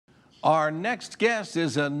Our next guest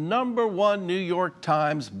is a #1 New York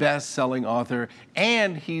Times best-selling author,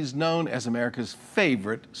 and he's known as America's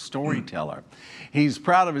favorite storyteller. He's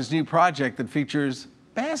proud of his new project that features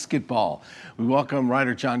basketball. We welcome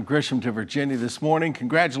writer John Grisham to Virginia this morning.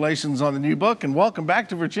 Congratulations on the new book, and welcome back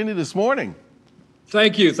to Virginia this morning.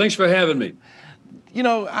 Thank you. Thanks for having me. You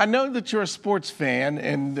know, I know that you're a sports fan,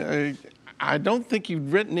 and I don't think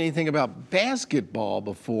you've written anything about basketball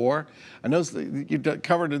before. I know you've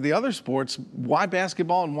covered the other sports. Why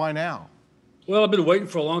basketball and why now? Well, I've been waiting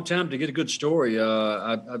for a long time to get a good story.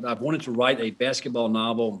 I've wanted to write a basketball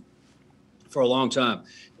novel for a long time.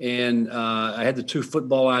 And I had the two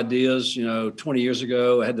football ideas, 20 years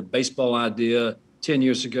ago. I had the baseball idea 10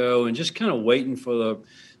 years ago, and just kind of waiting for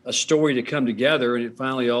a story to come together, and it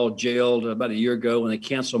finally all jailed about a year ago when they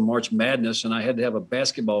canceled March Madness, and I had to have a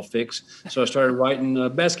basketball fix, so I started writing a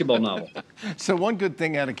basketball novel. So one good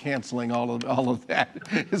thing out of canceling all of that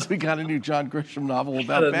is we got a new John Grisham novel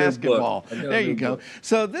about basketball. There you go.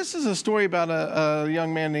 So this is a story about a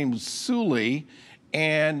young man named Sooley,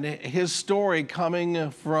 and his story coming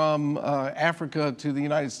from Africa to the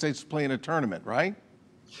United States to play in a tournament, right?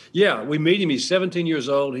 Yeah, we meet him. He's 17 years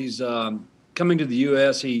old. He's coming to the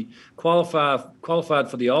U.S. He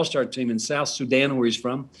qualified for the All-Star team in South Sudan, where he's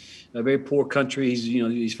from, a very poor country.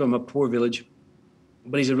 He's from a poor village,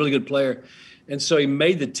 but he's a really good player. And so he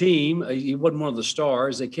made the team. He wasn't one of the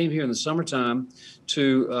stars. They came here in the summertime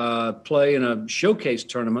to play in a showcase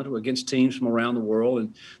tournament against teams from around the world.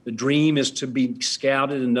 And the dream is to be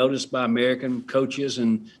scouted and noticed by American coaches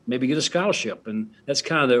and maybe get a scholarship. And that's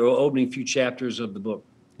kind of the opening few chapters of the book.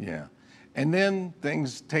 Yeah. And then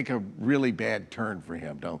things take a really bad turn for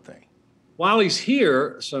him, don't they? While he's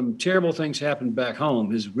here, some terrible things happen back home.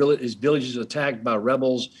 His village is attacked by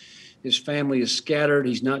rebels. His family is scattered.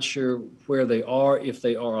 He's not sure where they are, if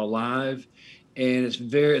they are alive. And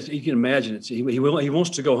you can imagine, he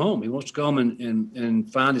wants to go home. He wants to go home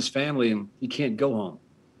and find his family, and he can't go home.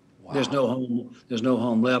 Wow. There's no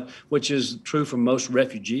home left, which is true for most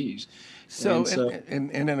refugees. And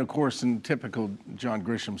then, of course, in typical John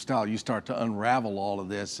Grisham style, you start to unravel all of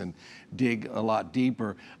this and dig a lot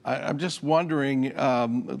deeper. I'm just wondering,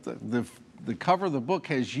 the cover of the book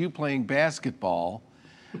has you playing basketball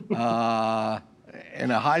in a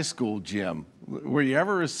high school gym. Were you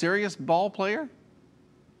ever a serious ball player?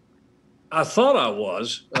 I thought I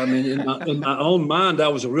was. I mean, in my own mind, I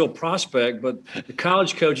was a real prospect, but the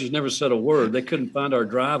college coaches never said a word. They couldn't find our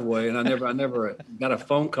driveway, and I never got a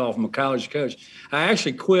phone call from a college coach. I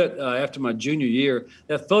actually quit after my junior year.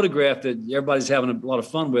 That photograph that everybody's having a lot of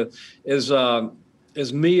fun with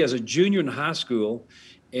is me as a junior in high school,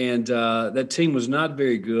 and that team was not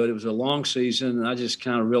very good. It was a long season, and I just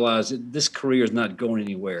kind of realized that this career is not going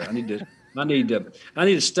anywhere. I need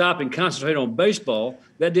to stop and concentrate on baseball.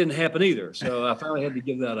 That didn't happen either. So I finally had to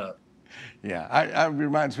give that up. Yeah, it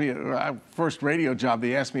reminds me of my first radio job.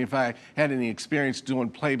 They asked me if I had any experience doing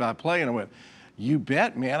play-by-play, and I went, "You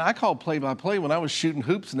bet, man. I called play-by-play when I was shooting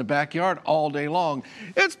hoops in the backyard all day long.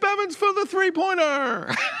 It's Bevins for the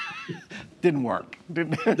three-pointer." Didn't work.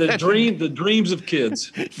 The dreams of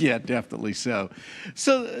kids. Yeah, definitely so.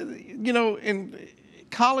 So, in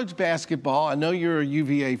college basketball, I know you're a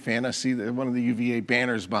UVA fan. I see one of the UVA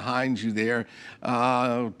banners behind you there,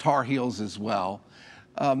 Tar Heels as well.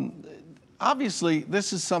 Obviously,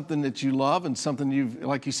 this is something that you love and something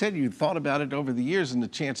like you said, you thought about it over the years and the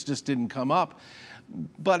chance just didn't come up.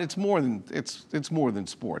 But it's more than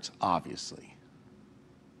sports, obviously.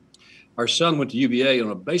 Our son went to UVA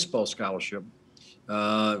on a baseball scholarship.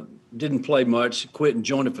 Didn't play much, quit and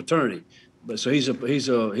joined a fraternity. But so he's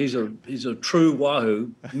a true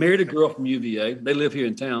Wahoo. Married a girl from UVA. They live here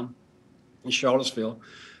in town, in Charlottesville.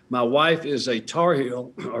 My wife is a Tar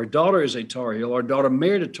Heel. Our daughter is a Tar Heel. Our daughter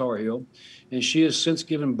married a Tar Heel, and she has since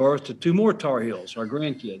given birth to two more Tar Heels, our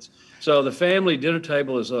grandkids. So the family dinner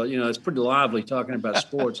table is, it's pretty lively talking about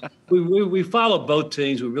sports. We follow both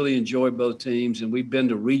teams. We really enjoy both teams, and we've been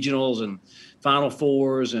to regionals and Final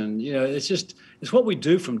Fours, and it's what we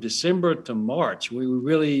do from December to March. We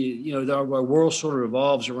really, our world sort of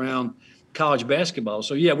revolves around college basketball.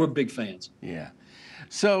 So yeah, we're big fans. Yeah.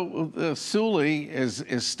 So Sooley is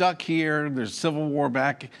stuck here. There's civil war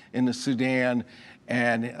back in the Sudan,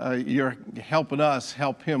 and you're helping us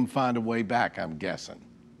help him find a way back, I'm guessing.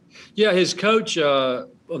 Yeah, his coach of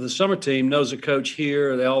the summer team knows a coach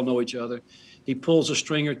here. They all know each other. He pulls a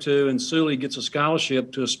string or two, and Sooley gets a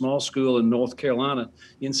scholarship to a small school in North Carolina,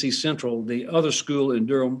 NC Central, the other school in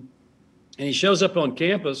Durham. And he shows up on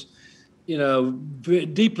campus,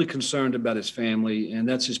 deeply concerned about his family, and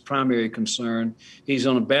that's his primary concern. He's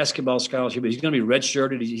on a basketball scholarship, but he's going to be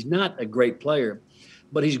redshirted. He's not a great player.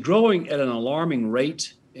 but he's growing at an alarming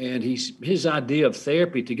rate. And his idea of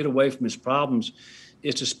therapy to get away from his problems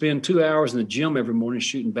is to spend 2 hours in the gym every morning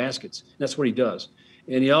shooting baskets. That's what he does.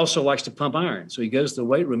 And he also likes to pump iron. So he goes to the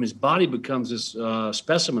weight room. His body becomes this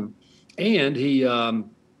specimen, and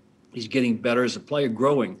he's getting better as a player,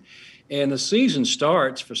 growing. And the season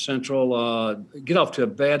starts for Central, get off to a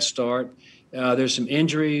bad start. There's some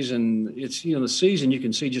injuries, and it's, the season you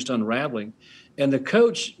can see just unraveling. And the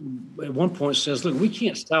coach at one point says, look, we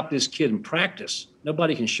can't stop this kid in practice.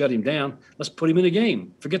 Nobody can shut him down. Let's put him in a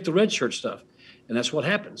game. Forget the red shirt stuff. And that's what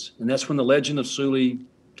happens. And that's when the legend of Sooley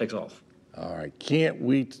takes off. All right. Can't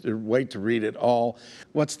wait to read it all.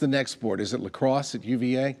 What's the next sport? Is it lacrosse at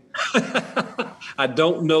UVA? I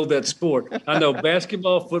don't know that sport. I know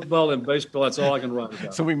basketball, football, and baseball. That's all I can write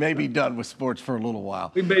about. So we may be done with sports for a little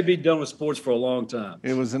while. We may be done with sports for a long time.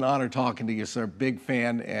 It was an honor talking to you, sir. Big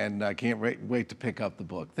fan, and I can't wait to pick up the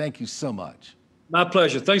book. Thank you so much. My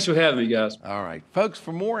pleasure. Thanks for having me, guys. All right. Folks,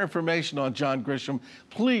 for more information on John Grisham,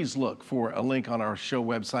 please look for a link on our show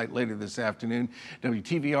website later this afternoon,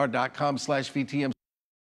 WTVR.com/VTM.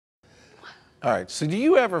 All right. So do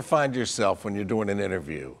you ever find yourself when you're doing an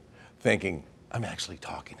interview thinking, I'm actually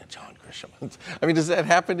talking to John Grisham? I mean, does that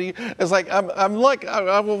happen to you? It's like, I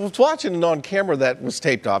was watching it on camera that was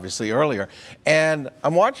taped obviously earlier, and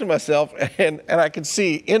I'm watching myself and I can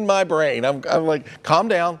see in my brain, I'm like, calm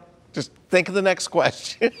down. Just think of the next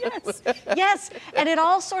question. Yes, yes, and it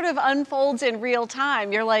all sort of unfolds in real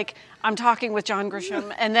time. You're like, I'm talking with John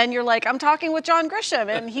Grisham, and then you're like, I'm talking with John Grisham,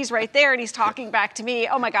 and he's right there, and he's talking back to me.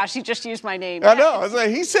 Oh my gosh, he just used my name. I know. I was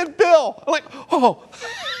like, he said Bill. I'm like, oh.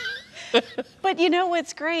 But you know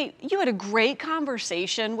what's great? You had a great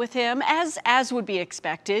conversation with him, as would be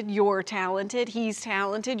expected. You're talented, he's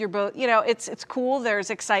talented. You're both, it's cool. There's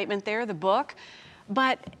excitement there, the book,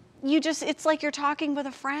 but it's like you're talking with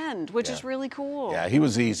a friend, which is really cool. Yeah, he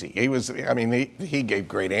was easy. He gave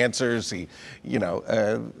great answers. I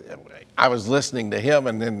was listening to him,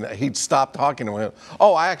 and then he'd stop talking and went,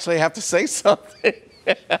 oh, I actually have to say something.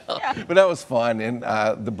 But that was fun, and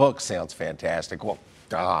the book sounds fantastic. Well,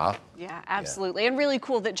 duh. Yeah, absolutely. And really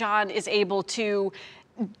cool that John is able to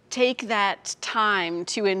take that time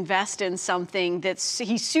to invest in something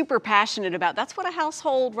he's super passionate about. That's what a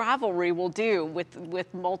household rivalry will do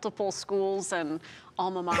with multiple schools and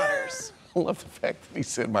alma maters. I love the fact that he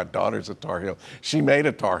said, my daughter's a Tar Heel. She made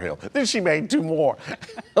a Tar Heel. Then she made 2 more.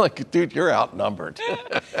 Like, dude, you're outnumbered.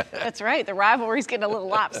 That's right. The rivalry's getting a little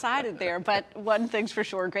lopsided there. But one thing's for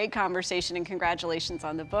sure, great conversation, and congratulations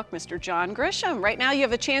on the book, Mr. John Grisham. Right now you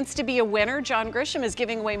have a chance to be a winner. John Grisham is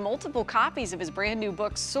giving away multiple copies of his brand new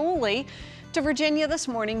book, Sooley, to Virginia This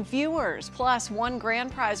Morning viewers. Plus, one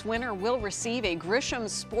grand prize winner will receive a Grisham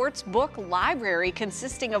sports book library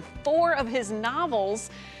consisting of 4 of his novels.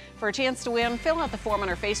 For a chance to win, fill out the form on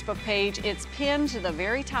our Facebook page. It's pinned to the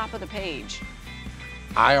very top of the page.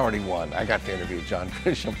 I already won. I got to interview John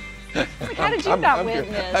Grisham. How did you not win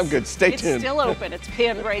this? I'm good. Stay tuned. It's still open. It's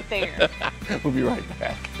pinned right there. We'll be right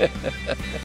back.